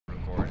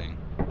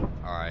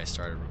Alright, I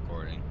started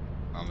recording.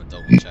 I'm gonna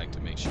double check to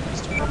make sure I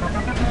started recording.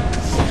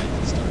 Yeah, I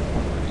did start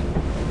recording.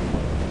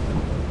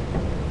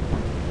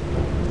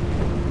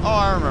 Oh,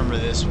 I remember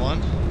this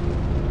one.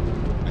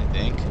 I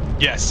think.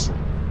 Yes.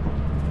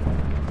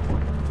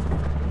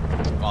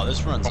 Wow,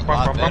 this runs a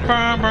lot better.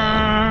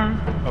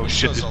 Oh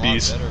shit, there's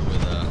bees. Better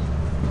with,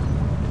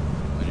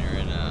 when you're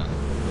in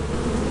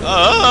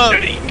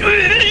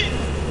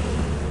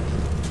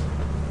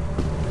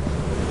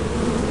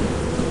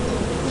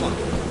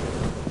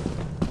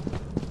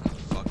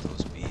fuck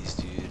those bees,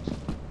 dude.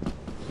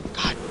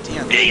 God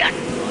damn.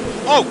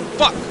 Oh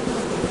fuck!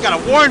 You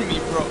gotta warn me,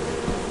 bro.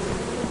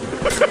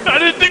 I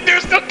didn't think they were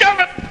still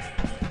coming.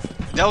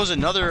 That was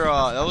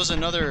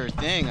another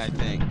thing, I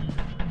think.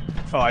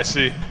 Oh, I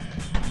see.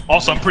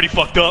 Also, I'm pretty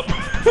fucked up.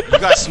 You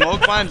got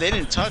smoked by them? They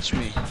didn't touch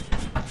me.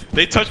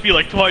 They touched me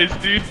like twice,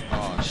 dude.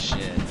 Oh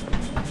shit.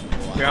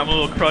 Well, Yeah, I'm a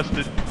little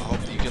crusted. I hope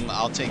that you can.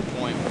 I'll take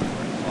point when we're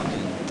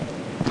fucking.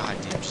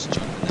 Goddamn, just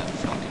jump in that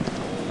fucking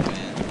hole,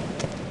 man.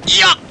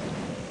 Yeah.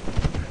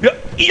 Yeah.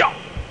 Yeah.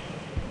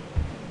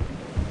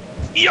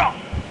 Yeah.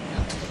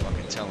 You're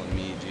fucking telling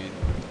me, dude.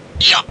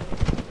 Yeah.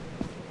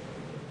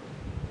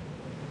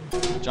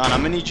 John,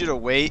 I'm gonna need you to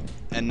wait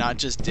and not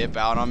just dip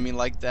out on me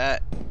like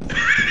that.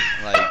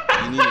 Like,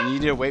 you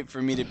need to wait for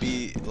me to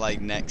be,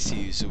 like, next to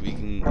you so we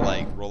can,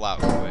 like, roll out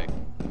quick.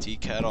 Tea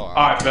kettle.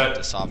 Alright,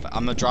 bet. I'm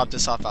gonna drop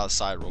this off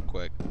outside real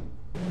quick.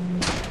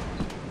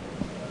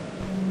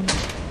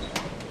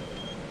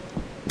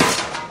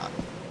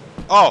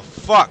 Oh,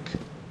 fuck.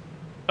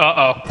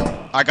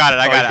 Uh-oh. I got it.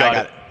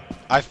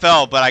 I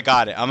fell, but I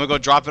got it. I'm gonna go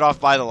drop it off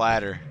by the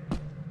ladder.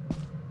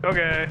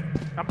 Okay.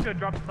 I'm just gonna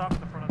drop this off in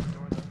the front of the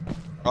door,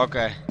 though.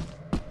 Okay.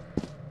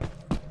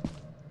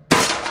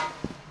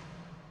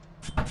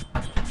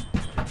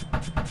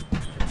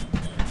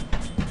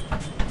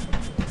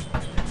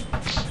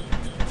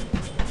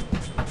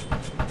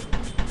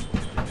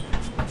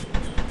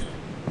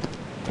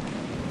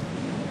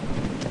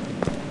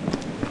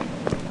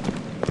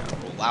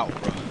 Roll out,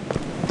 bro.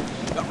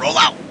 Gotta roll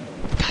out!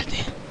 God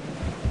damn.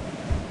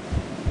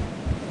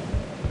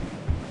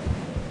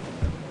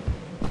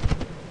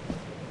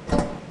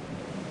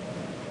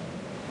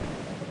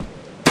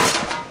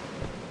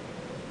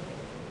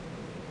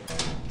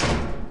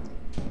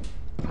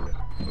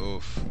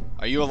 Oof.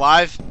 Are you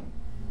alive?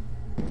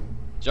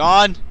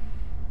 John?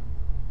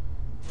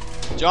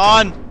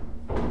 John?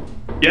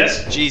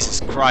 Yes? Jesus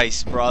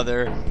Christ,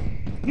 brother.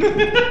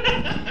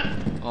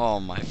 Oh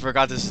my, I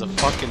forgot this is a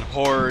fucking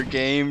horror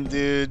game,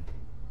 dude.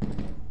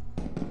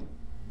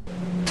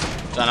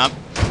 John, up.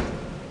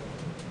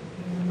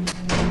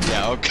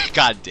 Yeah, okay,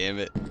 god damn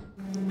it.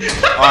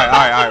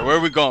 Alright, where are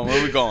we going?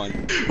 We're going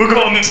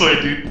this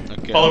way, dude.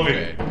 Okay, Follow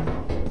me.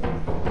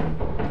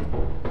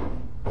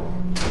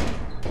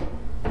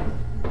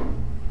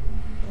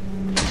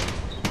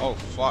 Oh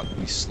fuck,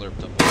 we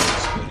slurped up all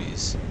those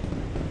goodies.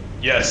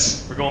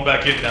 Yes, we're going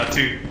back in now,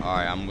 too.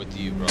 Alright, I'm with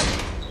you, brother.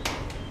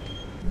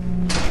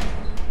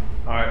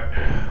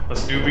 Alright,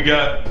 let's do what we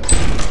got.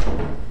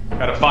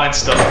 Gotta find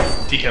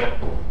stuff. Tea kettle.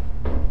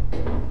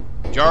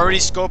 Did you already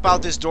scope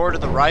out this door to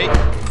the right?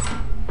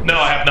 No,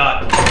 I have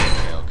not.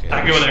 Okay. I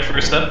can go in there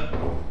first, then.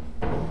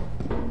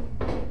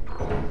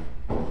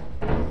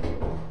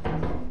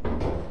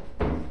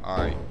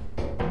 Alright.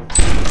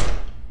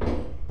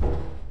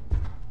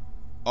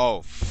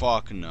 Oh,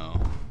 fuck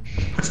no.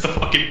 It's the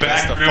fucking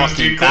back That's the rooms,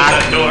 fucking dude. Close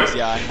back that door. rooms,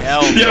 yeah,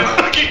 hell Yeah, no.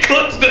 fucking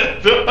close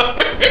that door.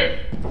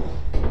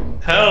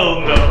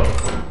 Hell no.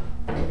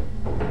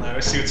 Alright,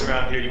 let's see what's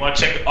around here. You want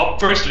to check up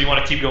first, or you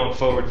want to keep going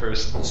forward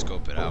first? Let's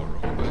scope it out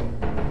real quick.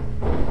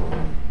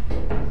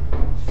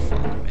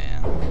 Fuck,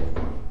 man.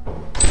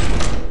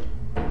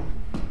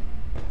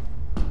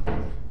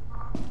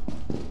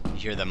 You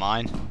hear the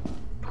mine?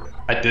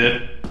 I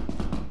did.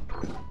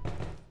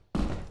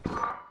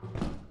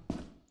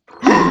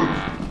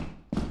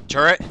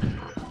 Turret?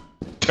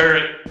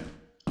 Turret.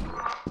 Okay,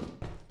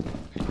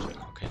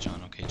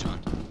 John.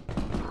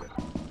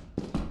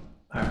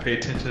 Alright, pay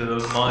attention to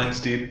those mines,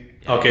 dude.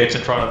 Okay, it's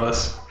in front of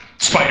us.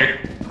 Spider.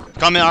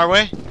 Coming our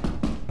way?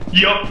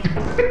 Yup.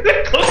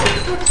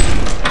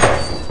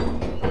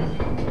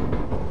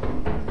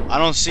 I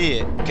don't see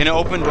it. Can it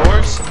open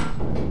doors?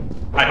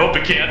 I hope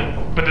it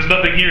can, but there's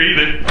nothing here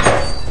either.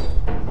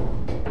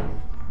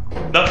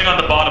 Nothing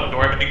on the bottom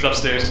door, everything's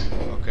upstairs.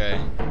 Okay.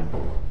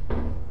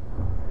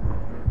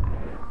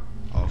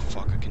 Oh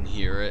fuck, I can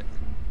hear it.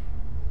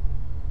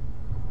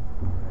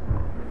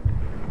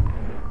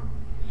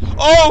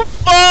 Oh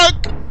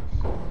fuck!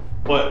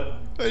 What?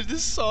 I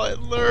just saw it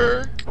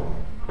lurk.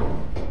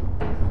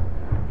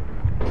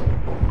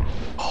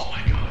 Oh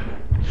my god.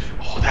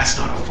 Oh, that's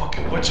not a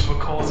fucking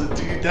whatchamacallit,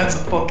 dude. That's a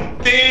fucking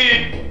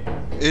thing!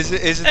 Is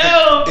it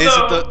Hell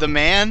the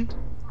man?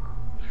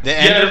 The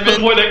Yeah, it's the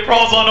Enderman? boy that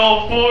crawls on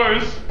all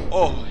fours.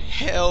 Oh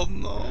hell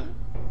no.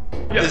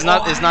 Yeah, It's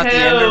not the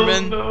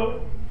Enderman?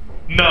 No.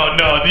 No,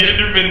 the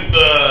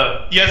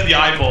Enderman, he has the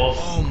eyeballs.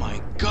 Oh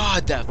my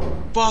god, that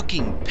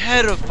fucking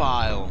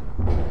pedophile.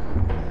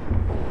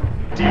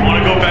 Do you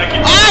want to go back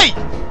in? Hey!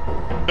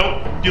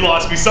 Nope. You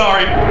lost me,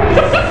 sorry.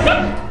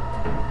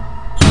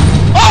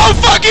 Oh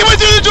fuck, he went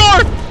through the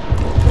door!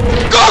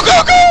 Go,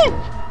 go, go!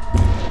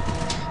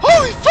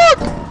 Holy fuck!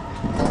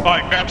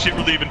 Alright, grab shit,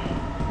 we're leaving.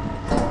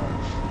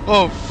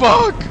 Oh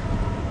fuck!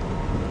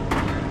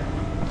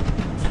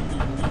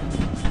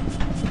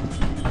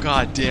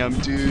 God damn,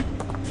 dude.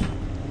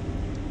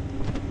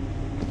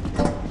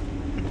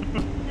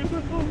 Where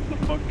the hell's the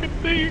fucking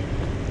thing?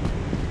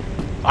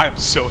 I am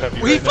so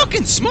heavy Well, he right now.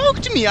 fucking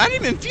smoked me! I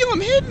didn't even feel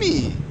him hit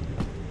me!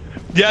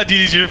 Yeah,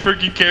 dude, is your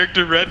freaking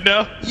character red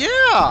now?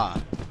 Yeah!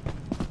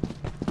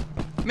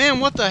 Man,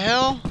 what the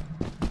hell?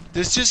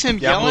 There's just him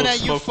Yeah, I'm a yelling little at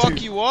you, smoked fuck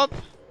too. you up?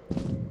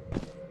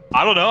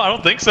 I don't know, I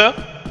don't think so.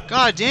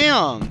 God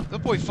damn! That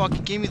boy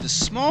fucking gave me the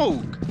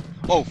smoke!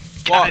 Oh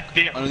God fuck!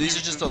 damn, Oh, no, these are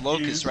dude, just the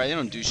locusts, right? They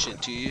don't do shit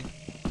to you.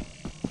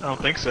 I don't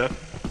think so.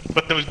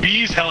 But those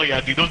bees, hell yeah,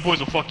 dude, those boys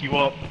will fuck you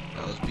up.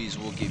 Yeah, those bees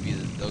will give you,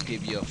 they'll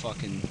give you a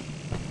fucking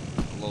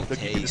little They'll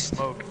give you the taste.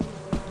 smoke.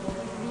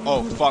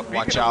 Oh fuck,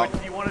 watch out.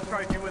 Do you want to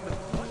try doing the...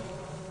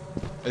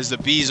 There's the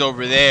bees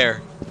over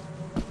there.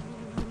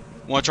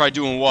 Wanna try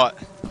doing what?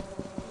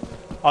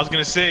 I was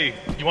gonna say,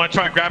 you wanna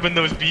try grabbing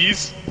those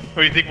bees?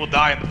 Or you think we'll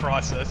die in the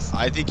process?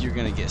 I think you're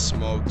gonna get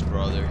smoked,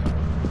 brother.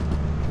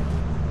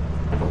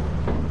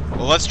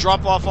 Well, let's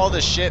drop off all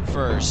this shit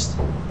first.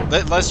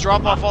 Let's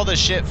drop off all this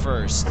shit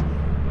first.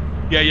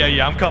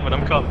 Yeah, I'm coming.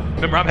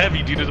 Remember, I'm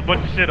heavy, dude, there's a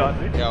bunch of shit on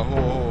me. Yeah,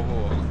 ho.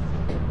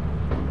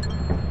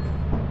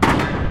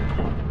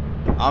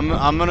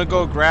 I'm gonna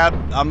go grab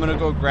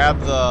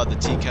the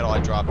tea kettle I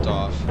dropped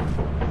off.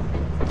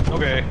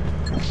 Okay.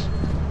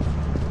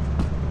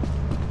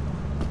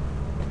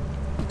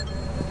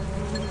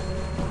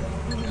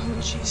 Oh,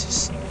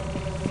 Jesus.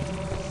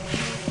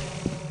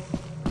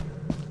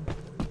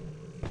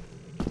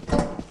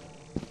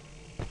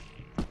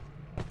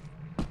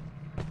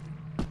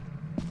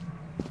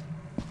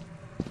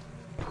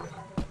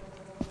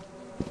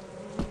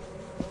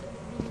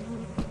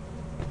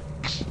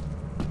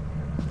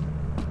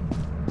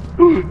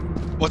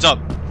 What's up?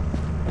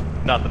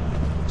 Nothing.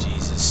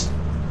 Jesus.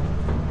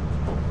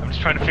 I'm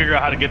just trying to figure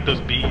out how to get those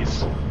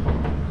bees.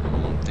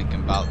 I'm thinking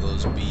about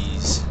those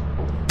bees.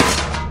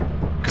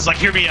 Cause like,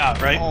 hear me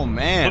out, right? Oh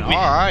man, Look,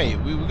 alright.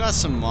 We got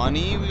some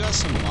money.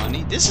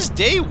 This is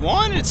day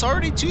 1. It's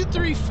already 2,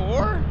 3,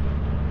 4.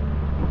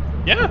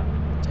 Yeah.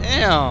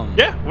 Damn.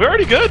 Yeah, we're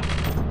already good.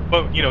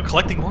 But, you know,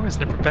 collecting more is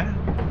never bad.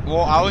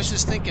 Well, I was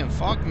just thinking,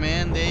 fuck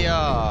man, they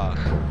oh,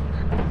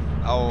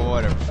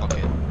 whatever, fuck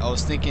it. I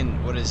was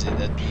thinking, what is it,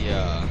 that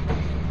the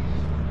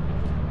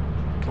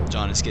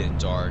John, it's getting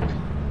dark.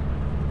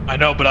 I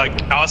know, but I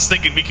was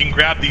thinking we can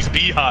grab these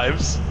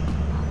beehives.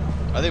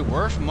 Are they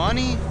worth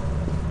money?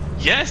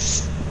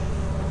 Yes!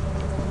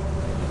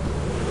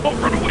 Oh,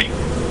 run away!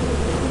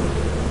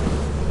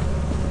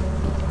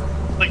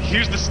 Like,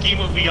 here's the scheme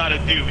what we gotta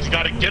do. We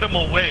gotta get them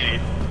away,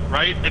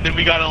 right? And then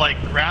we gotta, like,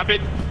 grab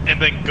it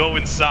and then go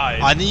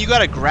inside. And then you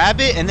gotta grab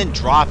it and then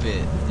drop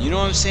it. You know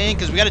what I'm saying?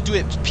 Because we gotta do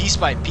it piece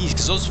by piece,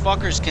 because those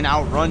fuckers can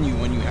outrun you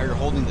when you're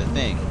holding the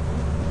thing.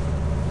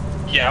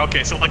 Yeah,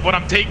 okay, so like what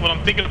I'm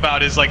thinking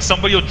about is like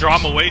somebody will draw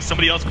him away,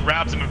 somebody else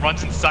grabs him and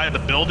runs inside of the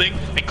building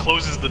and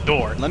closes the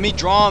door. Let me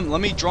draw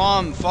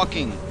him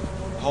fucking...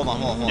 Hold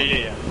on.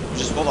 Yeah.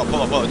 Just hold up.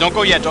 Don't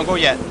go yet.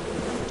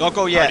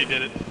 Already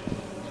did it.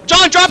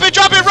 John, drop it,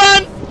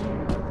 run!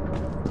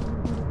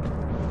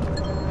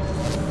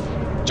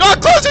 John,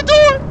 close the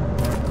door!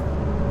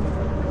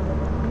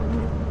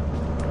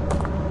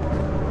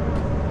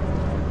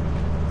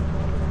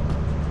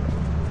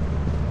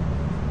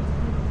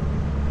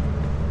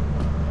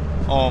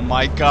 Oh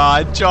my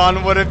god,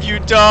 John, what have you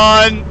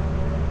done?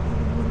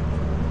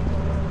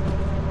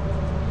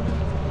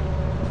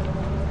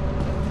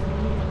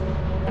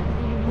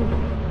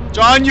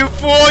 John, you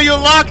fool, you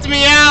locked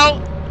me out!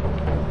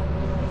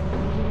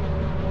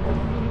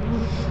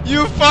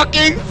 You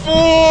fucking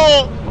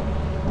fool!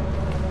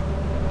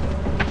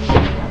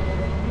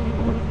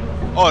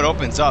 Oh, it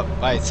opens up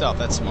by itself,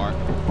 that's smart.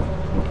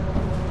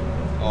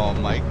 Oh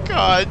my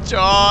god,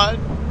 John!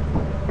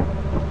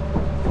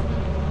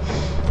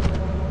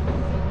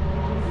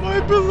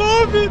 My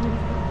beloved!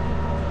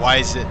 Why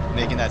is it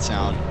making that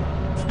sound?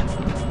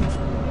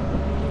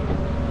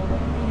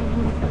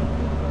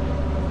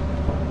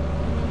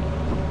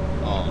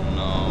 Oh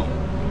no.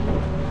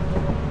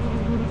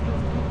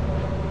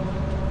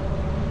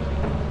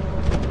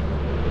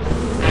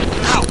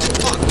 Ow!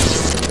 Fuck!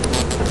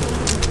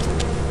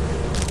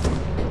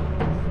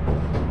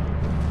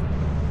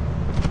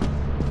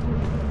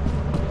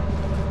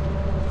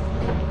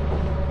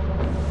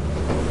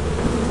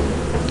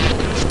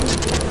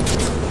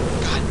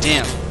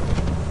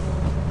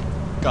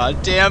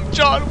 God damn,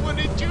 John, what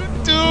did you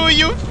do,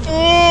 you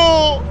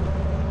fool?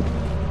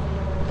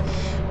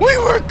 We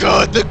were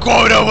good, the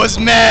quota was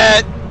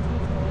met!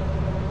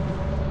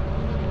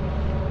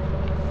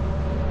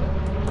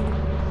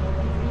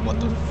 What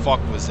the fuck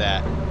was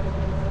that?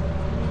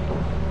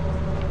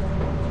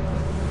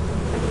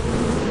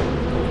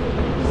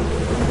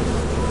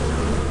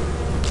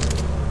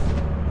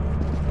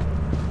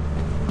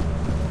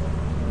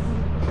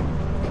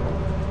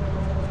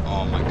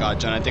 Oh my god,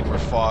 John, I think we're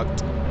fucked.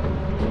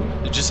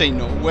 There just ain't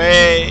no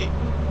way.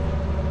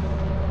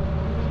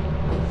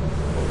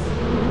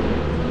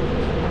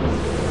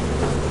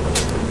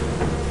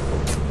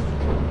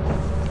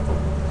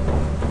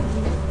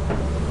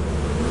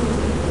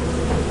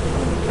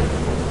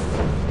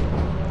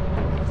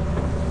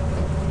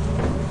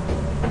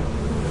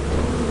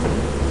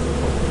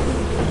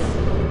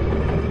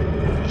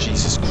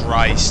 Jesus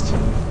Christ.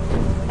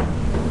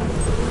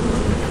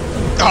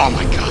 Oh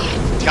my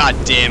god. God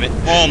damn it.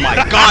 Oh my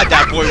god,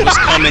 that boy was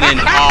coming in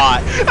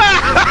hot.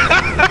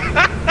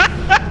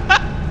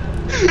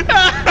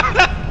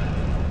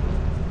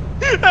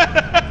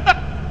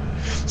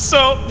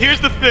 So, here's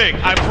the thing.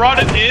 I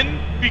brought it in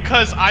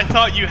because I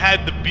thought you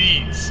had the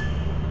bees.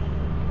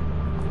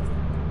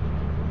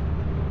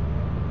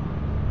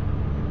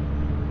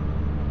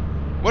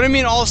 What do you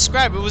mean all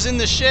scrap? It was in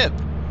the ship.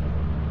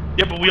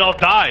 Yeah, but we all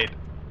died.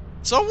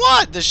 So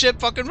what? The ship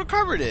fucking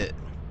recovered it.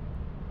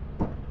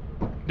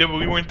 Yeah, but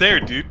we weren't there,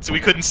 dude, so we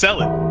couldn't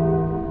sell it.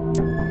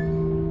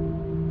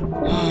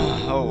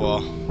 Oh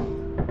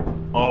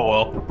well. Oh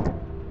well.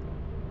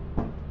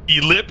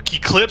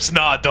 Eclipse?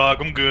 Nah,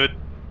 dog, I'm good.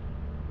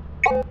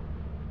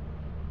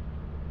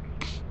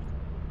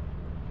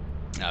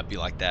 Nah, be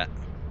like that.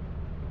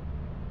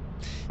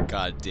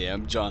 God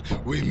damn, John.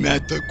 We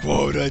met the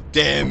quota,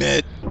 damn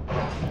it.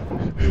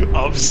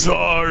 I'm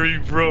sorry,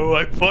 bro.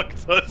 I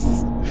fucked us.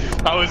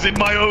 I was in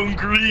my own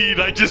greed.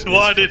 I just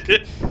wanted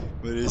it.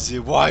 What is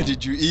it? Why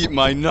did you eat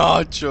my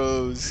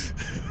nachos?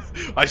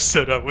 I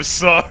said I was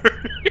sorry.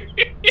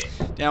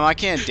 Damn, I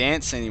can't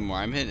dance anymore.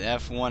 I'm hitting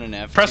F1 and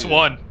F2. Press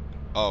 1.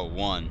 Oh,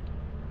 1.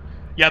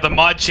 Yeah, the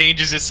mod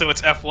changes it so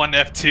it's F1,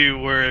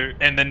 F2,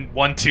 and then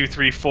 1, 2,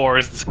 3, 4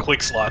 is the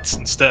quick slots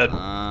instead.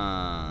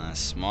 Ah,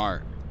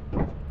 smart.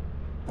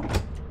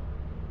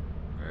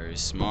 Very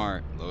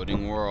smart.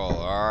 Loading world.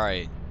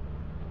 Alright.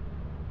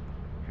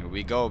 Here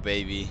we go,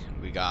 baby.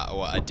 We got,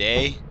 what, a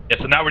day? Yeah,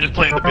 so now we're just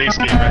playing the base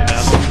game right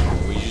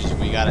now.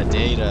 We got a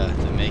day to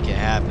make it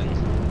happen.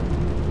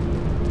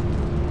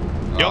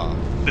 Yep. Oh,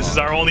 This is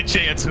fuck. our only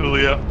chance,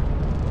 Julio.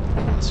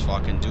 Let's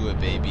fucking do it,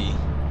 baby.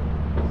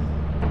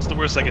 What's the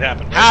worst that could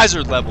happen? Right?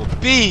 Hazard level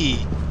B!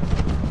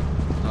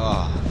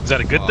 Oh, Is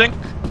that a good fuck. thing?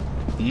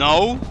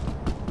 No?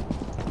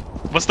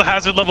 What's the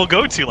hazard level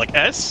go to? Like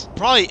S?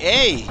 Probably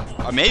A.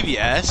 Or maybe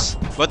S.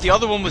 But the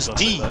other one was Don't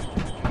D. say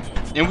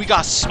that. And we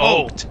got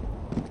smoked.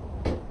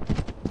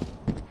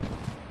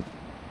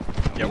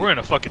 Yeah, we're in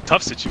a fucking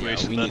tough Yeah,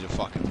 situation we then. need to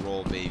fucking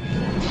roll, baby.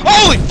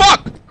 Holy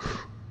fuck!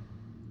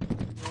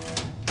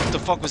 What the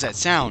fuck was that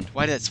sound?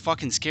 Why did that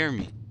fucking scare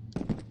me?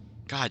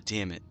 God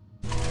damn it.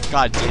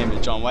 God damn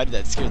it, John. Why did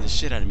that scare the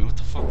shit out of me? What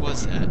the fuck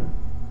was that?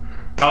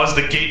 That was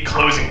the gate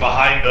closing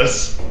behind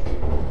us.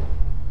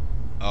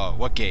 Oh,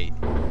 what gate?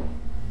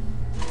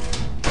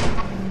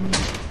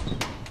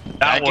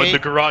 That one, gate? the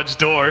garage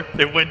door.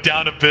 It went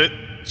down a bit.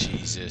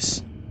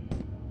 Jesus.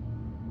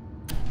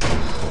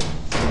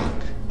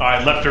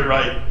 Alright, left or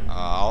right?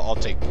 I'll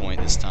take point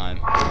this time.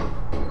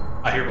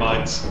 I hear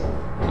mines.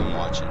 I'm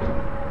watching.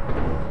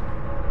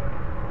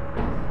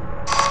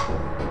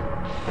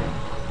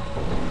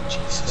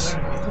 Jesus.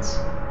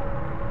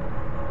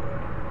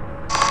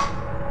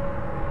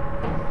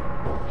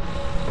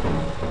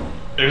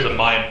 There's a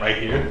mine right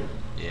here.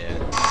 Yeah.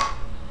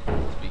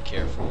 Be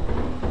careful.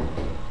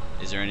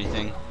 Is there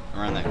anything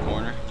around that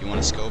corner? Do you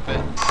want to scope it?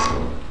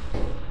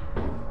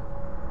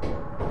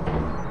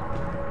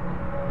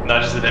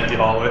 Not just an empty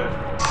hallway.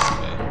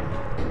 Okay.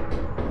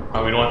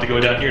 Oh, we don't have to go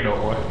down here no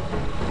more.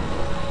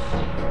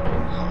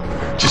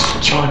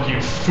 Just John, you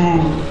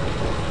fool.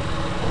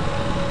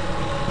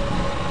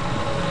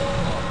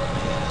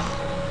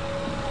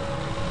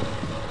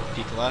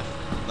 Peek left.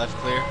 Left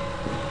clear.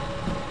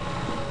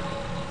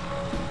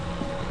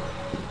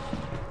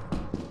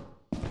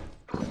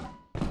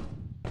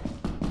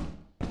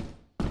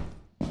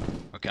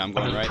 Okay, I'm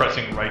going I'm just right.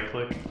 pressing right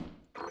click.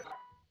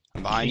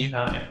 I'm behind you.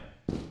 P9.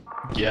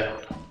 Yeah.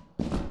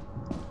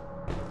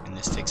 And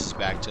this takes us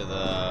back to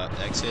the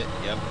exit.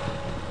 Yep.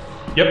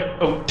 Yep.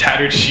 Oh,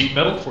 tattered sheet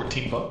metal,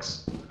 14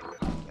 bucks.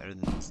 Better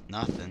than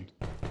nothing.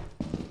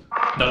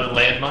 Another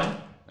landmine.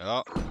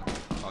 Oh,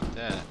 fuck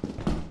that.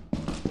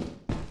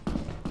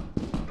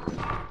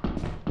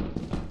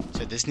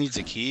 So this needs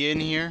a key in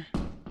here?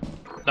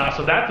 Nah,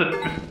 so that's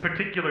a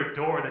particular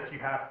door that you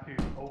have to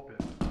open.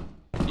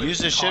 Use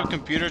the ship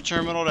computer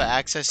terminal to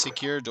access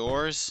secure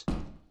doors?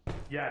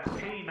 Yeah, it's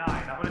K9.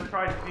 I'm gonna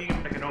try seeing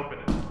if I can open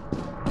it.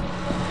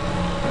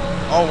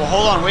 Oh, well,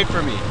 hold on, wait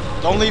for me.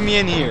 Don't leave me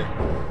in here.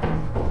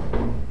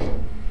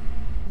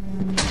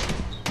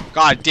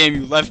 God damn,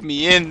 you left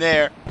me in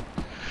there.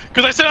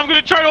 Cause I said I'm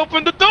gonna try to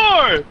open the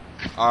door!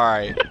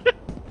 Alright.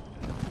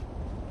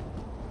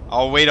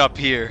 I'll wait up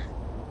here.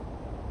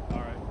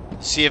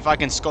 Alright. See if I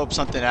can scope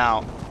something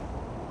out.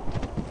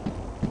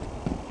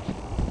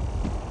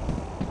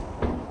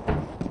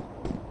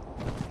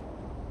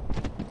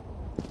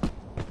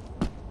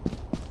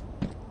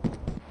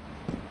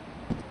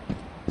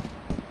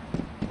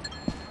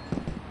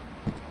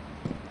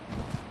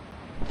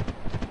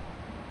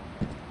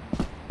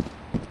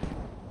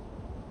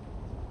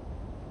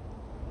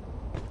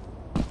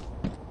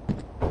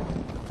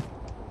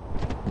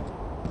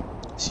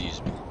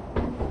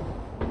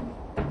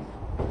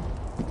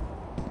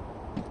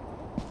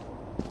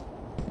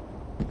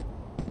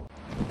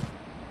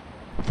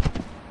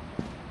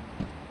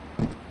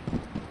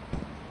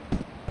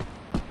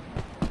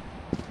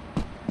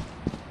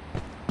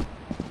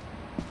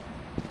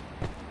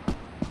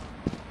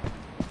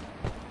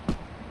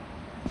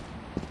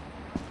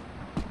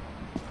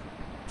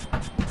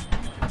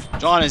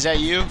 John, is that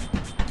you?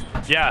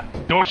 Yeah,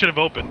 door should have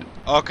opened.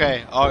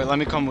 Okay. Oh, let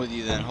me come with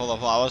you then. Hold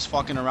up. I was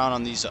fucking around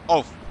on these.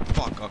 Oh,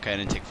 fuck. Okay, I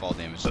didn't take fall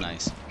damage.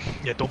 Nice.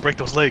 Yeah, don't break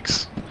those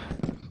legs.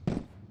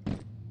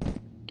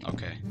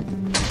 Okay.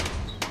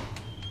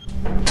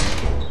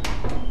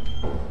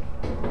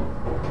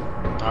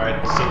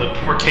 Alright, so the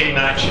more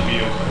K9 should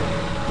be open.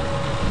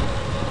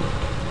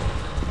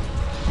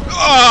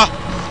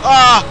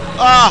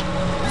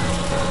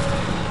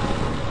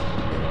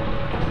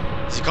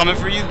 Is he coming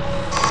for you?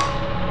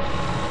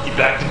 He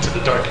backed into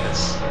the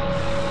darkness.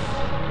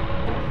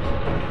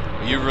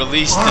 You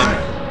released him.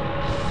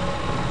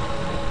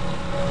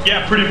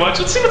 Yeah, pretty much.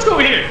 Let's see what's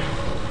going here.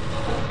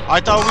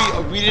 I thought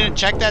we didn't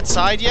check that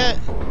side yet?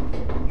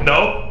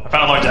 No, I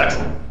found Lamar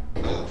Jackson.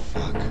 Oh,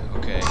 fuck.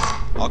 Okay.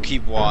 I'll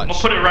keep watch. I'm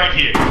gonna put it right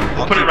here.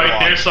 I'll put it right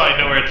there so I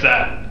know where it's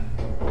at.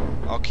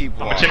 I'll keep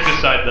watch. I'm gonna check this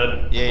side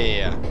then.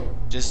 Yeah.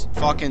 Just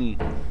fucking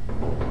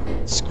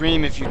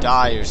scream if you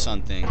die or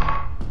something.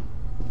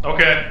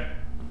 Okay.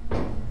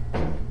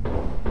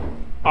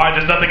 Alright,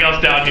 there's nothing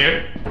else down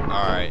here.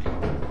 Alright.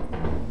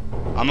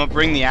 I'm gonna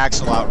bring the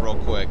axle out real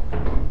quick.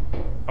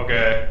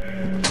 Okay.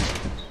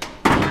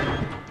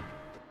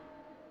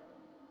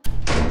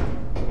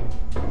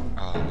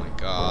 Oh my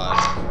god.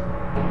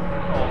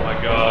 Oh my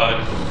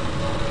god.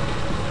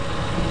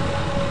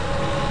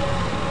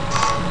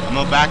 I'm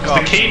gonna back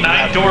up. Is the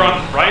K9 door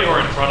on the right or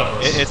in front of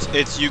us?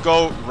 It's you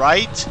go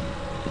right.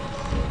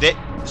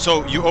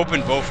 So you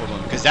open both of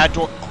them because that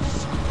door. Oh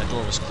fuck! That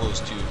door was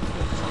closed too.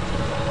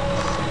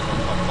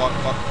 Fuck.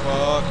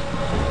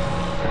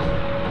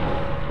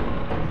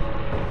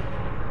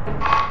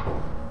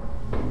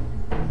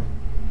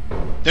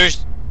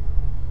 There's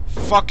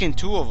fucking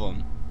two of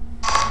them.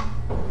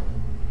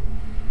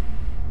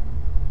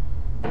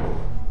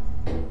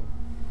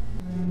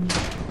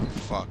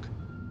 Fuck.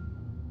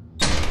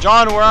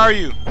 John, where are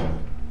you?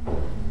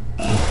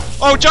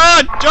 Oh,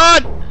 John!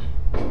 God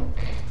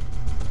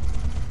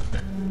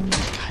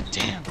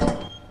damn.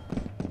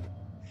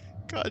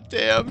 God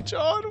damn,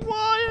 John,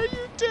 why are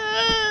you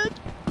dead?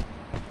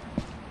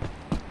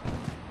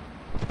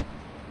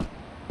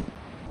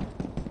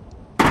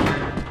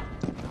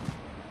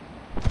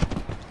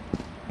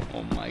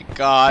 Oh my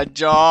god,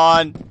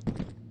 John!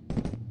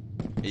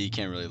 Yeah, you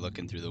can't really look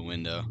in through the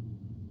window.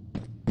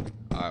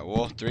 Alright,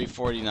 well,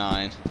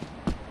 3:49.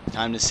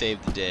 Time to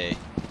save the day.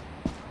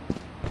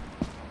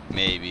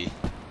 Maybe.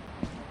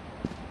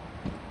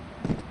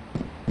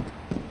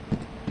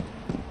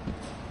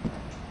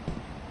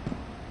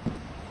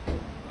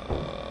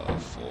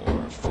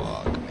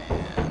 Fuck,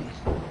 man.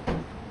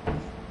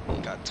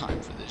 Ain't got time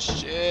for this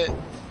shit.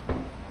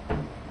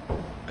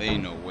 There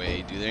ain't no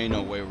way, dude. There ain't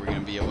no way we're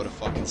gonna be able to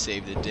fucking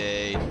save the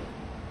day.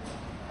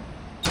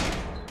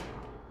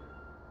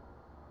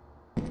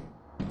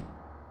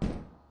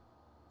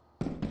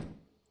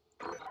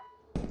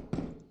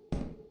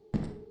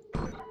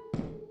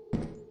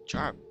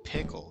 Jar of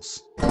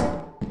pickles.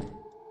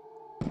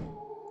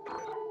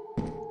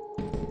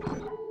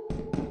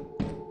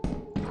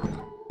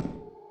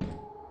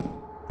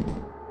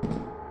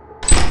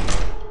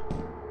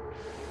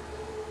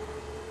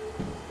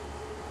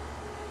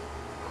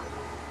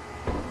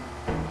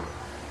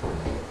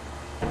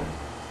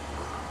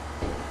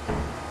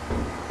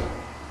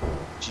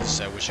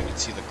 Jesus, I wish I could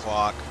see the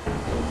clock.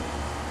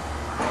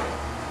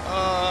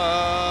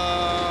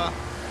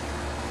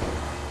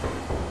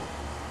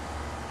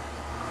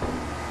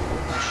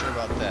 Not sure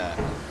about that.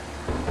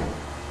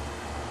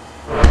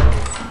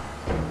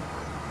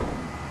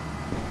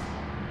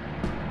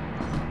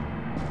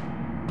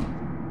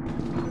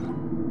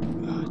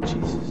 Oh,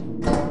 Jesus.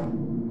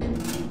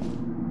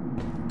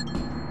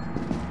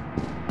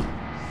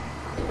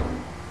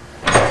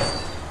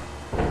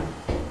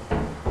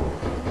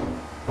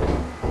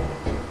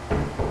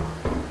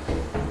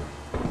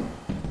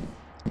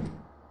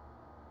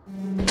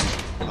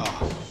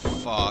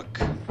 Fuck.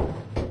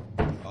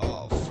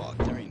 Oh, fuck.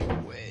 There ain't no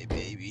way,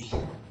 baby.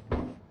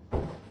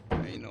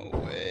 There ain't no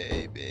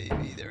way,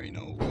 baby. There ain't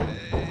no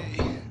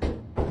way.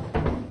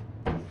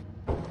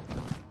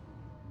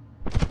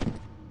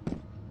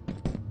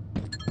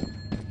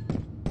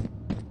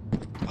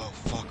 Oh,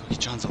 fuck. Okay,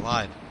 John's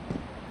alive.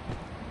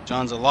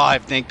 John's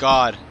alive, thank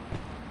God.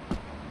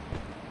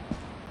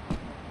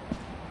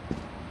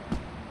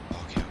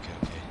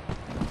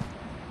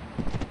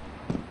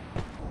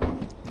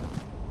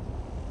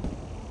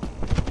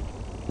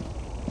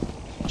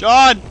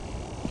 John!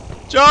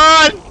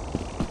 John!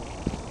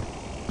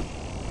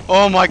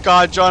 Oh my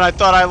god, John, I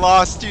thought I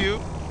lost you.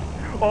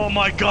 Oh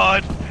my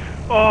god!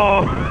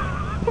 Oh!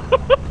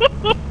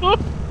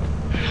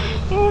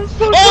 Oh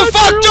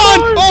fuck, John!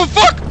 Oh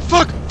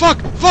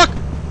fuck!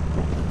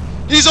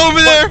 He's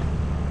over there!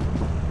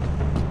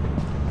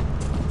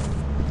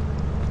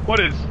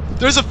 What is?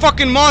 There's a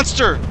fucking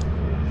monster!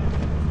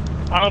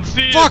 I don't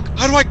see it. Fuck!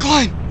 How do I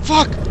climb?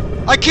 Fuck!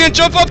 I can't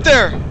jump up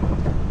there!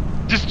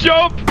 Just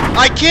jump!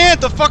 I can't!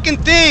 The fucking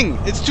thing!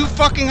 It's too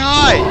fucking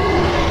high!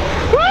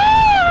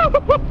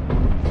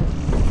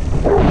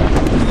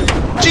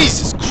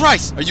 Jesus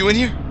Christ! Are you in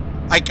here?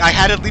 I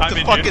had to leave the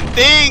fucking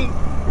thing!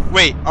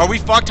 Wait, are we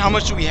fucked? How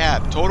much do we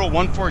have? Total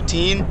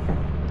 114? Yeah,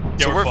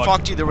 so we're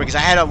fucked either way, because I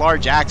had a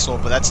large axle,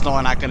 but that's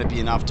still not going to be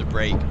enough to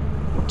break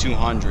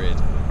 200.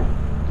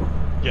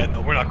 Yeah,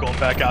 no, we're not going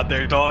back out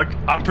there, dog.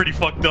 I'm pretty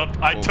fucked up.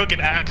 I took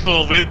I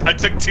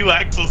took 2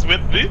 axles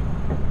with me.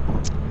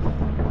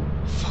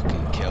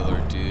 Fucking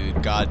killer,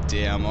 dude. God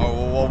damn.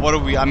 Oh, well, what do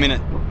we... I mean,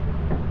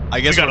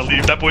 I guess we gotta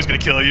leave. That boy's gonna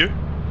kill you.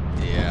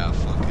 Yeah,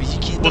 fuck. You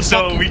can't... Well,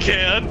 so we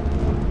can.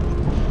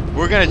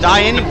 We're gonna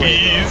die anyway. The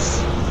bees.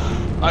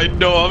 I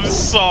know, I'm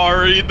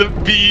sorry. The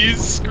bees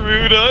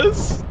screwed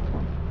us.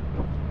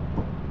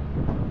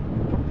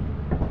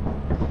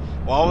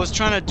 Well, I was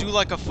trying to do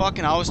like a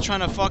fucking... I was trying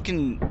to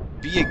fucking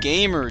be a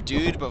gamer,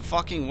 dude, but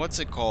fucking... What's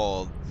it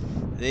called?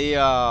 They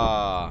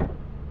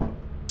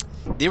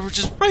were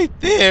just right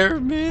there,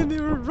 man. They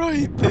were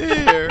right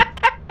there.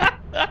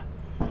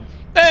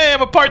 Hey,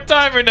 I'm a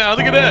part-timer now.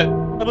 Look at that.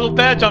 A little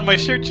badge on my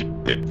shirt.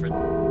 Different.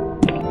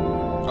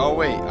 Oh,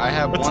 wait. I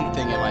have one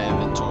thing in my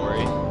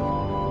inventory.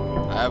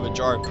 I have a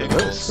jar of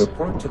pickles.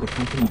 Report to the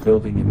company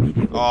building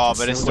immediately. Oh,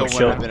 but it still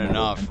wouldn't have been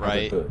enough,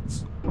 right?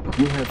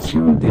 You have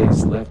 0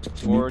 days left to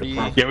 40.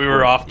 Yeah, we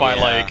were off by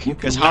like...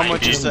 Because how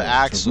much is the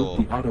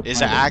axle? Is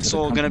the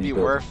axle gonna be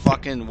worth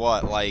fucking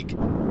what? Like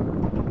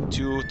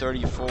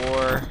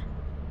 234?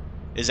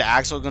 Is the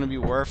axle gonna be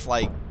worth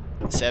like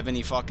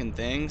 70 fucking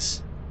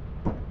things?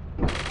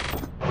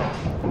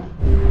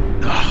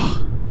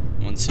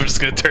 We're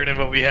just gonna turn in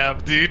what we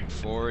have, dude.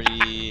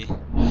 40.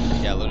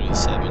 Yeah, literally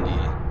 70.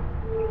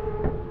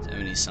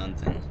 70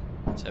 something.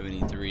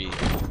 73.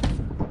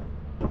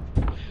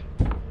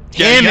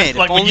 Damn it!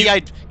 Like, if only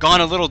I'd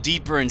gone a little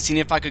deeper and seen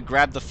if I could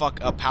grab the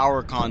a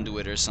power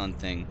conduit or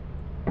something.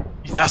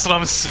 That's what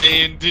I'm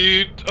saying,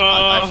 dude.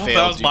 I failed,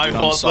 that was dude, my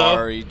fault, I'm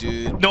sorry,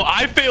 dude. No,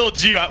 I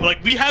failed you.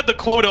 Like, we had the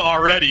quota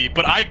already,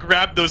 but I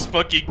grabbed those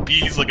fucking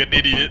bees like an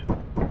idiot.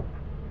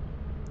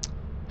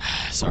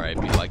 Sorry,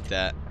 I'd be like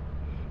that.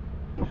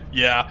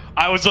 Yeah,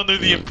 I was under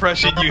the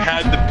impression you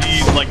had the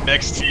bees like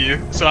next to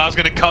you, so I was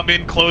gonna come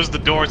in, close the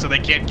door so they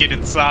can't get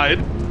inside.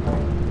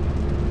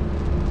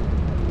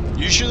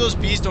 You sure those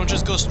bees don't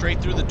just go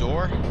straight through the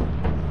door?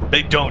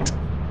 They don't.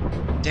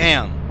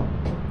 Damn.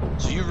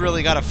 So you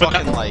really gotta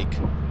fucking like...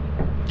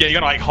 Yeah, you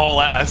gotta like haul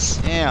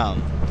ass.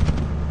 Damn.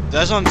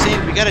 That's what I'm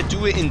saying, we gotta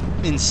do it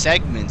in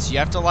segments. You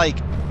have to like...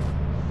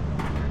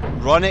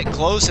 run it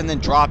close and then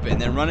drop it,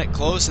 and then run it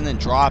close and then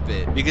drop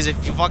it. Because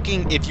if you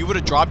would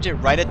have dropped it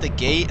right at the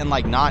gate and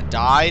like not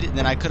died,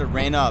 then I could have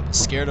ran up,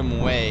 scared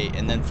him away,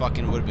 and then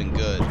fucking would have been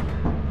good.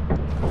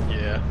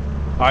 Yeah.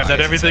 Alright, is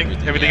that everything?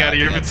 Everything yeah, out of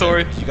your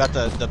inventory? You got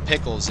the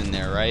pickles in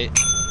there, right?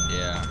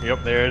 Yeah.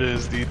 Yep, there it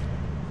is, dude.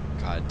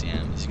 God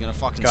damn. Is he gonna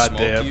fucking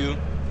smoke you?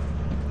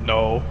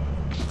 No.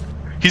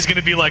 He's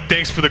gonna be like,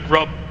 thanks for the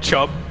grub,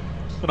 chub.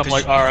 And I'm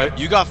like, alright.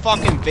 You got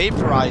fucking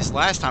vaporized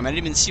last time. I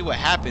didn't even see what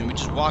happened. We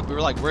just walked. We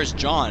were like, where's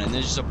John? And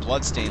there's just a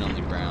blood stain on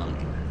the ground.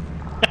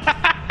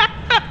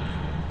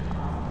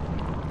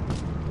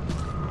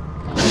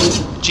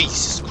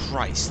 Jesus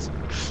Christ.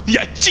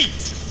 Yeah,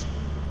 Jesus.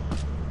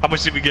 How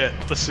much did we get?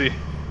 Let's see.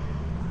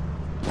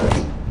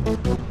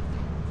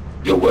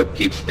 Your work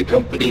keeps the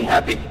company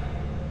happy.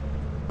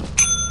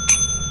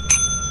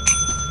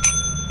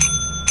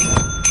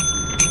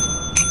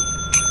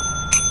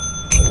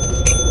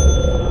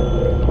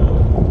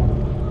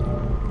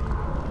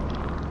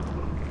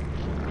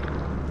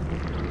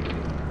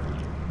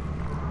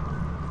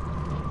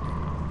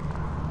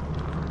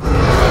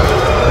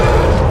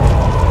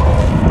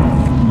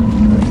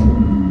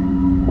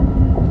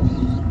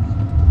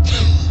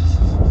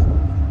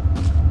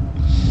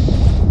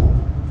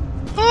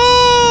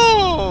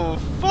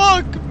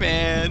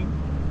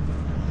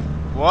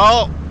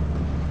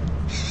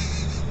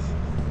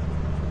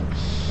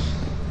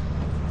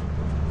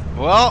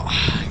 Well,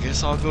 I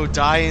guess I'll go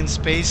die in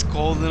space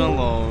cold and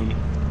alone.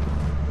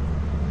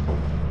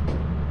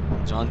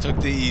 John took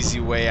the easy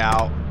way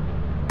out.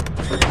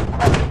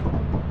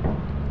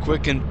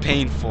 Quick and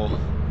painful.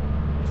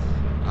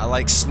 I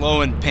like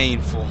slow and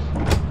painful.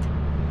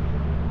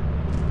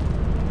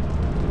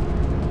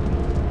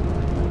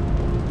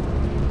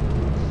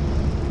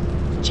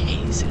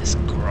 Jesus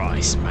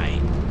Christ,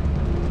 mate.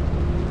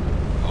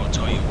 I'll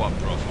tell you what,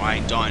 bro, I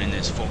ain't dying in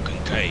this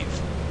fucking cave.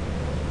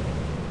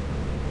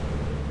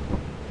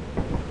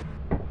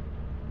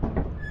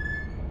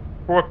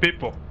 Poor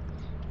people.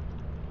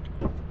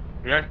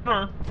 Yeah,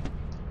 sure.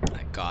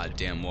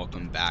 Goddamn,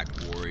 welcome back,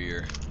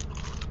 warrior.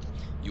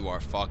 You are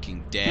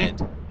fucking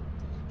dead.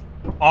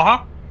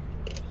 Uh-huh.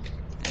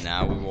 And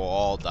now we will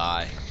all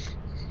die.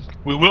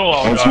 We will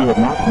all die. As you have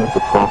not met the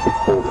profit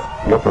quota,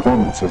 your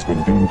performance has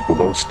been deemed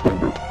below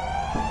standard.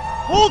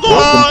 Hold on!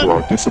 Welcome to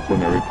our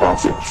disciplinary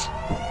process.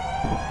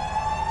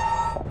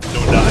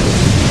 Don't die.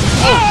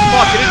 Oh,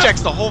 fuck, it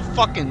ejects the whole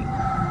fucking...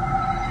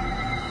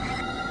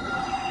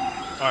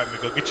 Alright,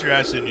 Miguel, get your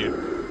ass in here. You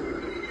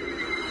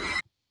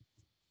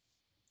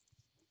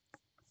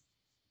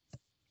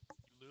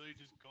literally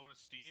just go to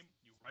Steam,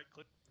 you right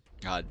click.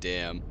 God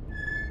damn.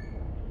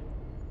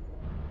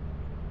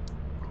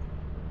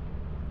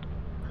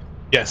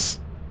 Yes.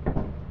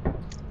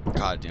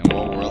 Goddamn,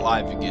 well, we're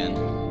alive again.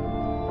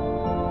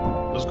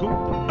 That's cool.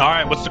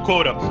 Alright, what's the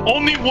quota?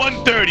 Only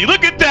 130.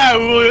 Look at that,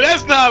 Julio.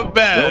 That's not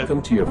bad.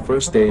 Welcome to your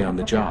first day on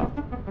the job.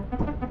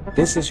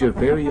 This is your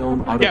very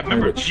own autopilot Yeah,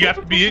 remember, ship, you have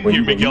to be in where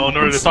here, you will Miguel, in need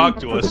order to talk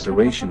to consent for us. the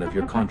duration of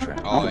your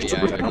contract. Oh, yeah,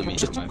 here, let me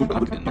hit my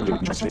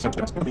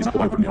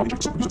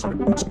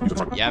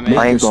fucking... Yeah, Make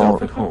man.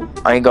 yourself at home.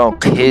 I ain't going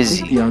Complete the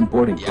kizzy.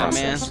 onboarding Yeah, man.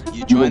 process. You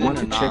You will joining want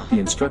or to nah? check the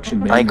instruction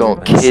manual I ain't going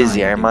and kizzy.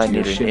 sign I into might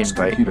your need an ship's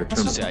invite. computer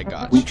terminal. Susie, I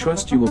got We you.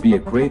 trust you will be a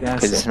great asset.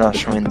 Because it's not to the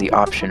showing the company.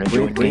 option of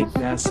join Great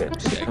game. asset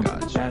to the Yeah, I company.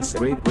 got you.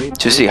 Asset.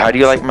 Great Susie, how do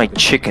you like my asset.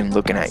 chicken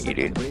looking at you,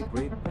 dude?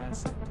 Great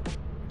asset.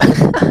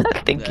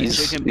 I think That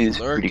he's chicken be pretty.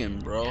 lurking,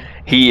 bro.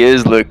 He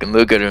is looking.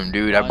 Look at him,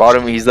 dude. I Watch bought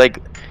him. it. He's like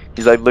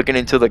looking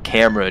into the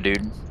camera,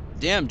 dude.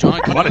 Damn, John,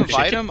 can What you a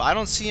invite chicken. him? I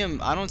don't see him.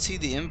 I don't see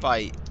the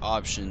invite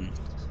option.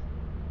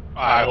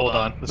 Alright, hold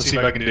on. Let's see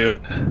if I can do it.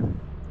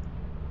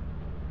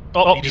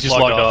 Oh, he just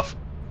logged off.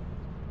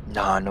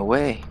 Nah, no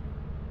way.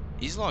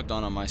 He's logged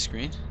on my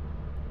screen.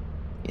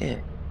 Yeah.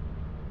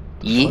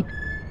 Yeah.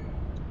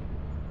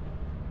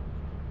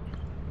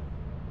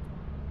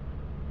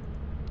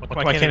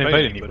 Why can't I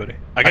invite anybody?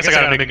 I guess I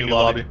gotta make a new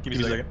lobby. Give me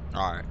a second.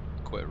 Alright,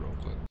 quit real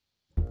quick.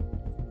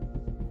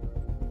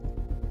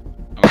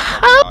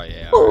 Oh,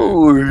 yeah.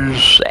 Oh,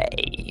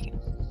 say.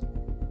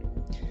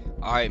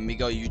 Alright,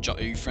 Miguel,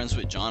 are you friends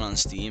with John on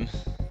Steam?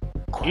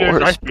 Of Yeah,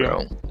 course, nice,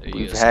 bro. There you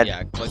We've go. had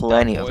Yeah, click that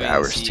plenty of boy and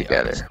hours see,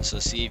 together. So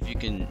see if you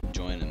can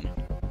join him.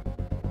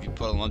 If you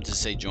put him up to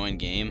say join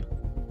game.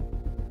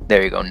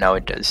 There you go. Now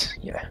it does.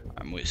 Yeah.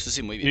 Eso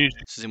sí muy bien.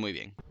 Eso sí muy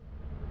bien.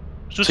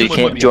 So you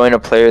can't join a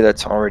player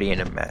that's already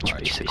in a match,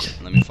 Alright, basically.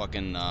 let me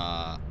fucking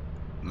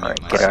Alright,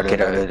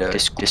 get out of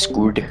the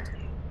Discord.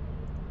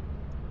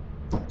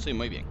 Sí,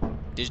 muy bien.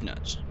 Dish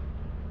nuts.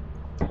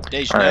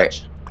 Dish Alright.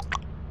 nuts.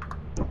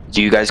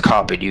 Do you guys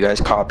copy? Do you guys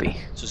copy?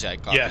 Susie, I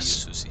copy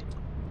Yes. you, Susie.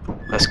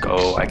 Let's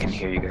go. I can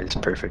hear you guys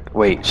perfect.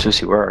 Wait,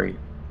 Susie, where are you?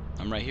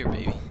 I'm right here,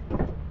 baby.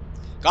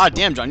 God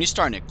damn, John, you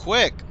starting it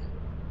quick.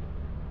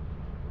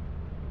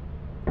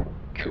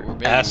 Hey,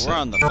 we're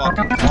on the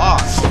fucking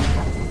clock.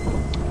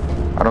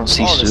 I don't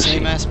see Oh, the Susie.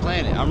 same ass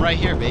planet. I'm right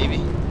here,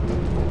 baby.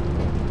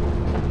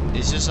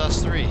 It's just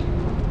us three.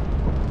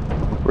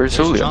 Where's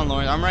There's Julio? John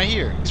Lawrence. I'm right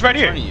here. He's right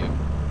in here. front of you.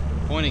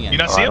 Pointing at You you.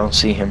 not Oh, see I him? don't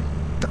see him.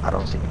 I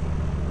don't see him.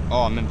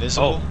 Oh, I'm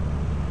invisible?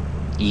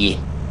 Yeah.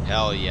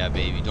 Hell yeah,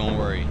 baby. Don't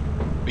worry.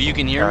 But you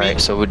can hear me?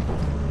 Alright, so would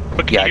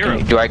But can yeah, you hear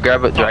him? do I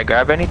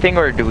grab anything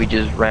or do we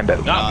just ram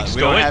out? Nah, we just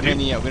we go don't in, have dude.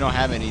 any yet. We don't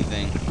have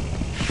anything.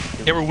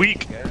 Yeah, we're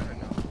weak.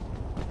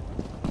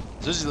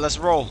 Susie, let's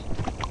roll.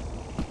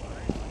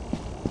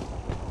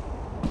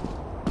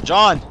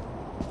 John!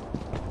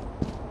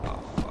 Oh,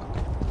 fuck.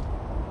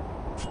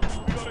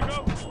 We gotta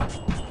go.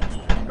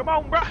 Come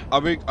on,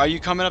 bruh. Are you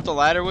coming up the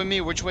ladder with me?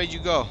 Which way'd you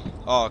go?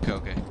 Oh, okay,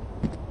 okay.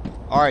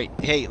 Alright,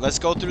 hey, let's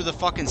go through the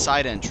fucking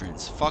side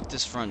entrance. Fuck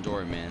this front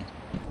door, man.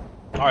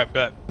 Alright,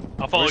 bet.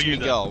 I'll follow Where's you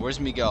Miguel? Where's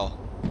Miguel?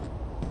 then.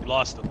 You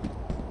lost him.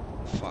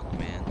 Fuck,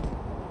 man.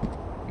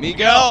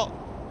 Miguel!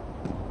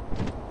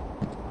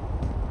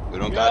 We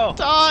don't got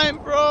time,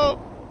 bro!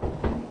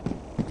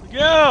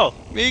 Miguel!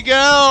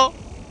 Miguel!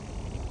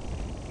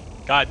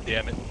 God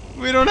damn it.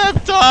 We don't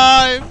have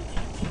time!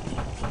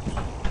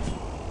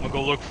 I'm gonna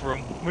go look for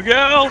him.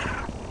 Miguel!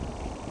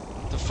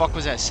 The fuck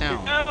was that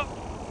sound? Miguel!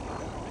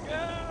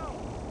 Miguel!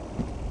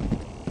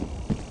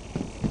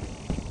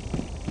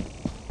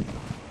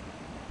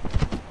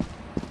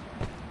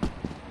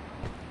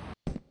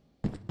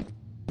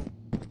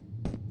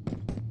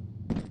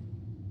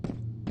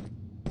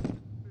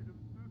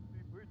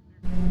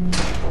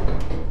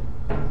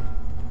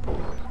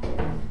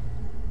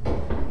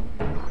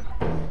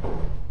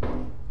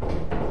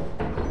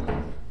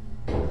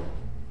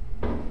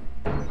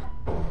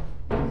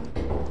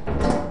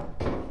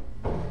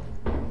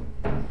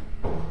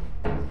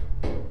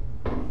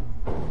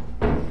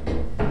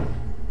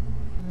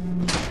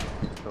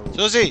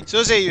 Susie!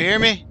 Susie, you hear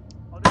me?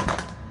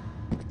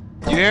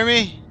 You hear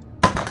me?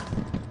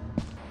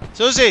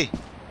 Susie!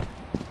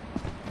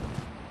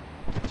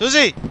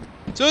 Susie!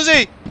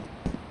 Susie!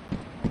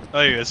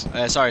 Oh, here he is.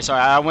 Sorry,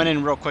 I went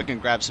in real quick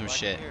and grabbed some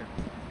shit.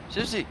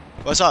 Susie.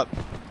 What's up?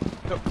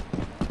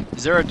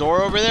 Is there a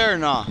door over there or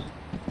nah?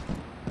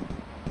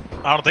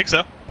 I don't think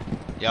so.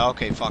 Yeah,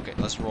 okay, fuck it.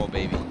 Let's roll,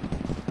 baby.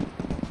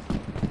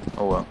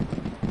 Oh well.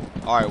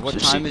 Alright, what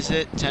Susie. time is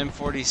it?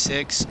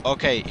 10:46.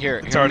 Okay, here.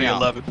 It's hear already me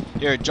out. 11.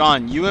 Here,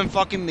 John, you and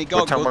fucking Miguel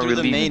What time go are through we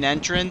the leaving? main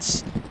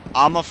entrance.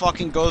 I'ma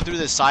fucking go through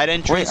the side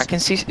entrance. Wait, I can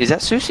see. Is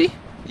that Susie?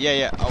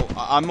 Yeah. Oh,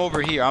 I'm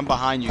over here. I'm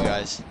behind you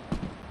guys.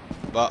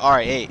 But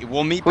alright, hey,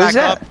 we'll meet Who's back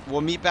that? up.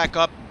 We'll meet back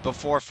up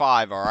before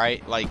 5. All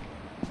right, like.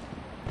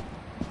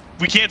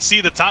 We can't see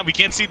the time. We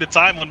can't see the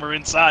time when we're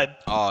inside.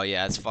 Oh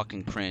yeah, it's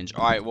fucking cringe.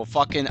 All right, well,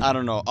 fucking, I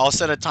don't know. I'll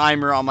set a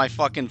timer on my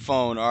fucking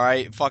phone. All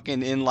right,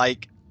 fucking in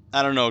like,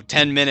 I don't know,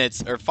 10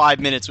 minutes or 5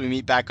 minutes. We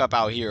meet back up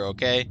out here.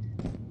 Okay.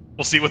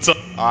 We'll see what's up.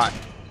 All right.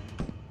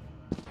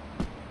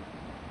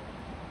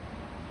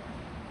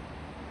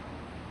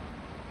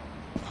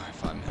 All right,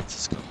 5 minutes.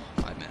 Let's go.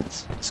 5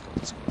 minutes. Let's go.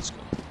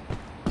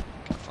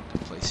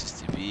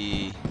 places to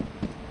be.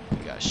 We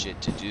got shit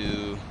to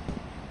do.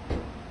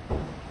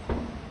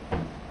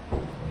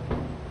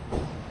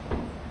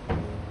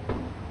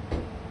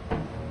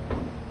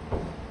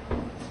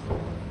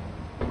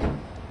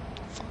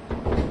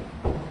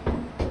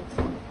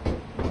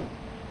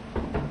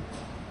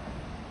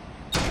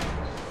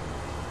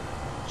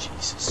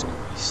 Jesus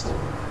Christ.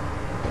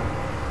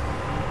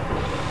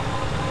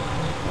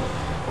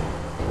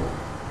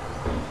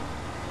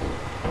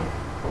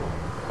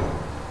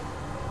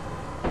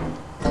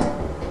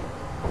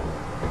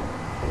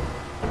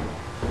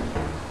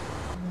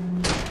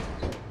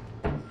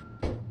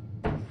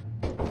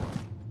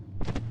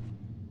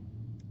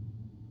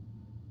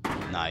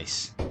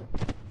 Nice.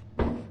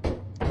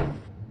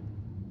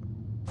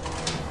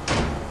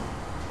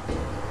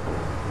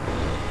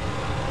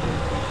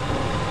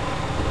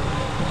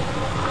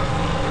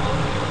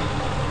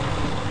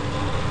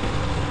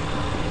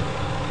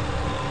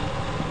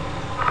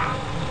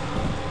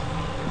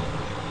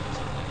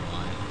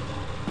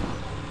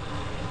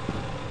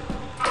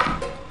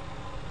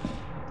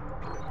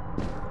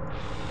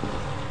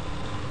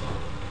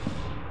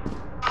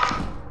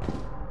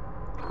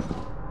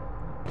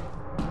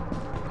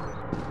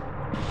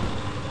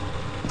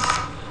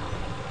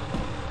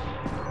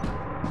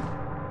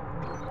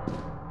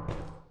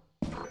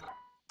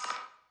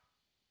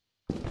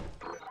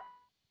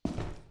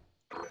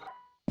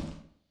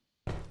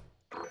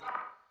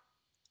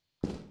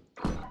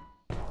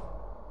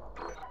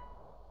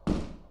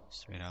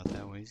 Straight out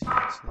that way, so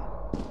that's it.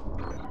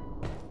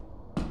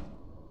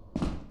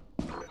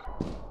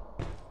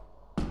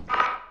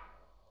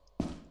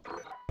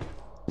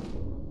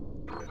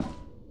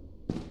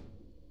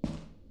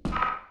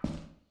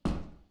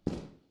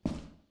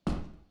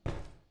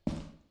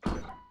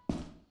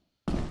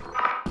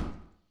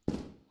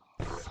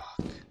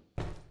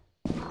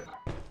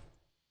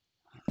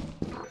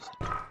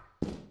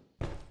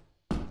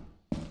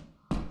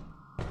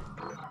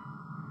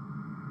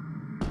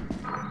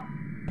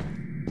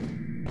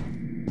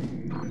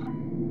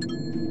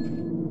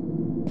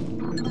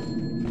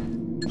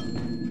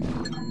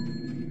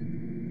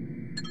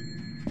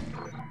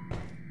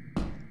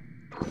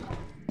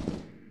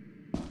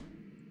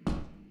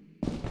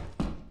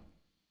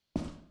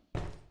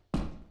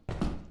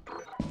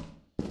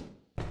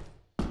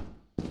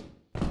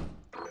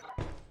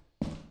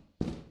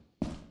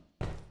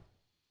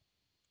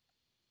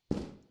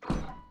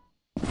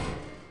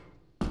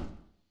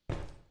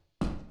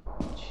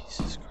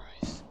 Jesus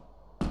Christ.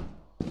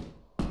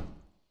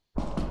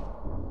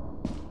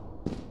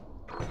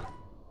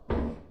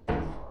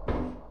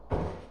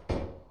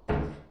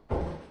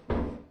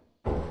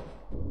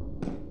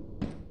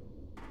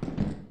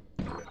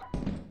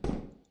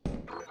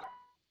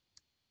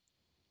 Fuck,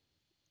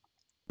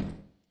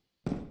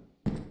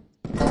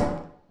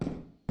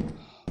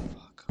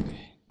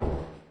 okay.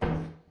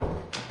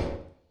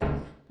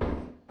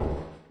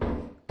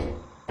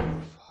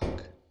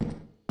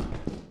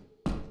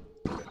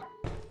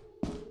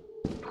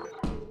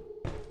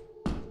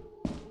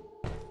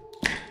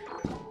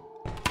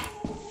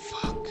 Fuck.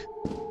 Fuck.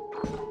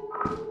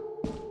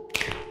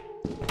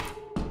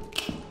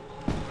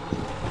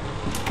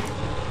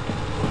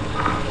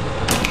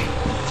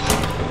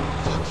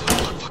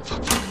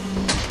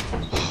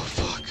 Oh,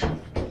 fuck.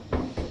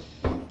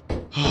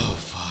 Oh,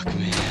 fuck,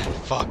 man.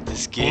 Fuck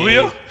this game.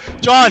 Julio?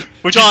 John!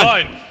 What'd you John!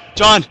 find?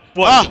 John!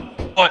 What?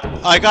 Ah! What?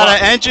 I got What?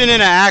 an engine and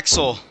an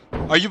axle.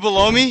 Are you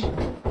below me?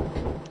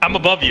 I'm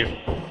above you.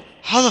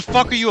 How the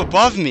fuck are you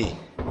above me?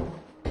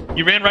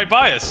 You ran right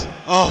by us.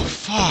 Oh,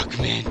 fuck,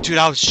 man. Dude,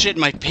 I was shitting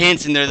my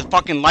pants in there. The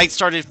fucking light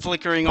started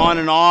flickering on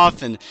and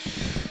off, and...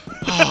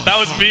 Oh, That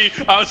was fuck. me.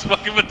 I was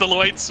fucking with the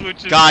light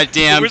switches. God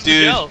damn, Where's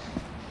dude. Miguel?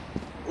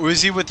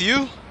 Was he with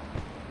you?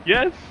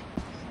 Yes.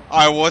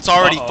 Alright, well, it's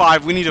already Uh-oh.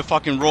 5. We need to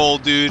fucking roll,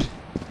 dude.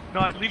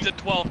 No, it leaves at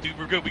 12, dude.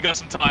 We're good. We got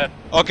some time.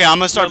 Okay, I'm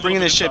gonna We're a start little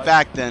bringing bit this shit inside.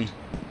 back then.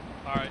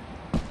 All right.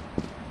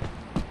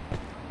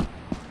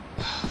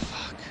 Oh,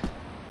 fuck.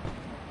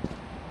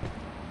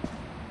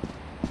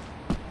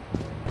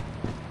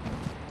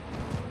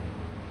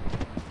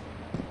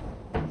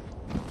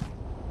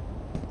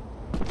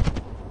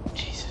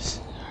 Jesus.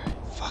 Alright,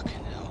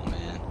 fucking hell,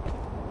 man.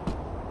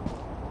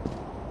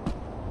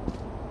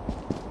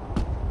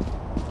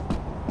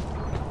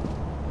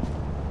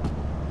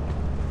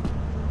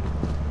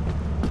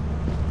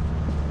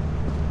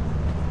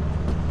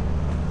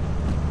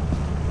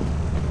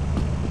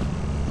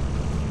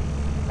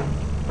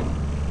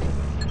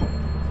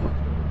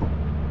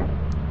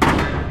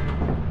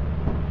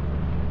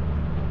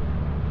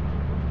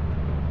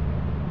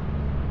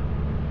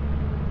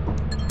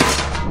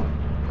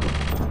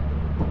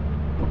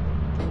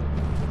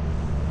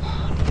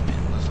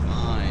 Man left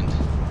behind.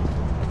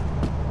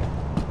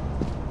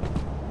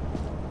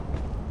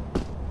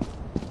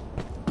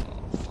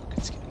 Oh, fuck,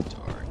 it's getting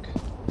dark.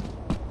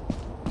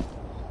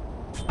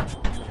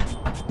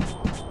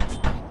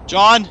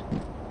 John?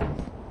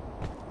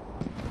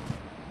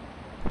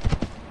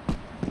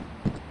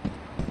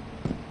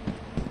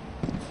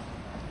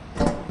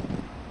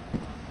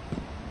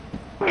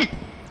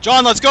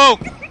 John, let's go!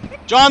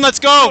 John, let's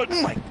go!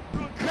 Oh my. We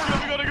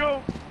gotta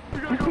go. We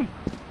gotta go.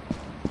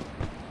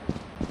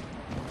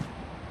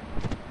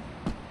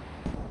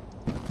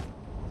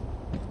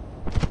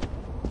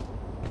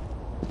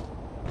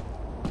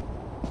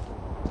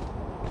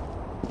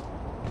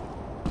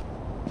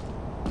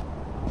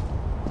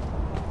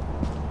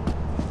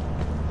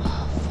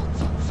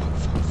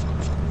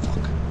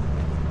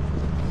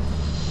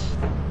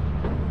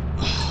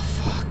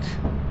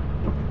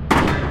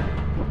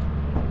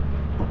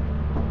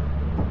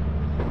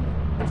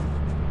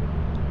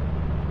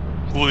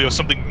 Julio,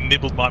 something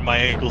nibbled on my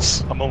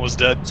ankles. I'm almost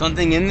dead.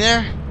 Something in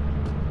there?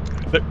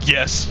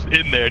 Yes,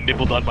 in there,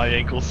 nibbled on my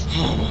ankles.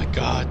 Oh my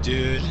god,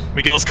 dude.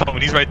 Miguel's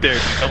coming. He's right there.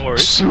 Don't worry.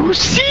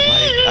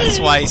 That's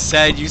why I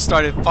said you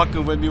started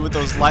fucking with me with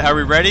those lights. Are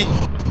we ready?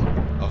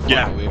 Oh, fuck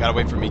Yeah. it. We gotta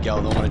wait for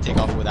Miguel. Don't want to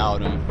take off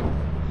without him.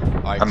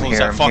 Alright, I'm close here.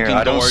 that I'm fucking here.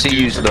 I don't door, see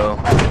dude. you though.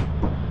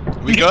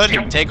 We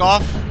good? Take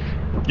off?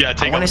 Yeah, I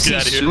take want to off. see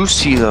Get out of here.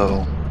 Sushi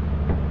though.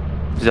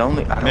 The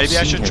only I don't Maybe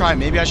I see should him. try.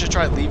 Maybe I should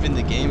try leaving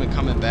the game and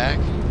coming back.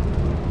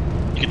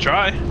 You can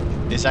try.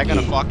 Is that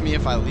gonna fuck me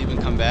if I leave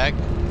and come back?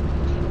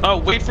 Oh,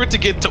 wait for it to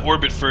get to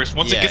orbit first.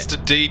 Once Yeah. it gets to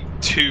day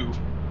 2,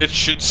 it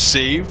should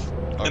save,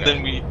 Okay. and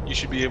then you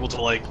should be able to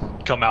like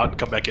come out and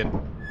come back in.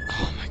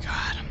 Oh my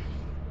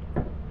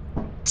god.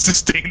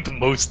 Sustain the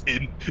most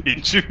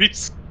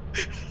injuries.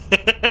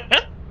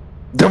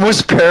 The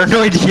most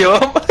paranoid yo.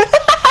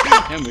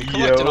 Damn, we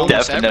collected almost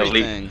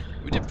Definitely. everything.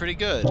 We did pretty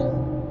good.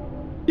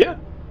 Yeah.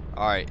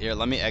 Alright, here,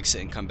 let me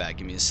exit and come back.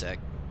 Give me a sec.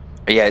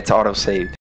 Yeah, it's auto saved.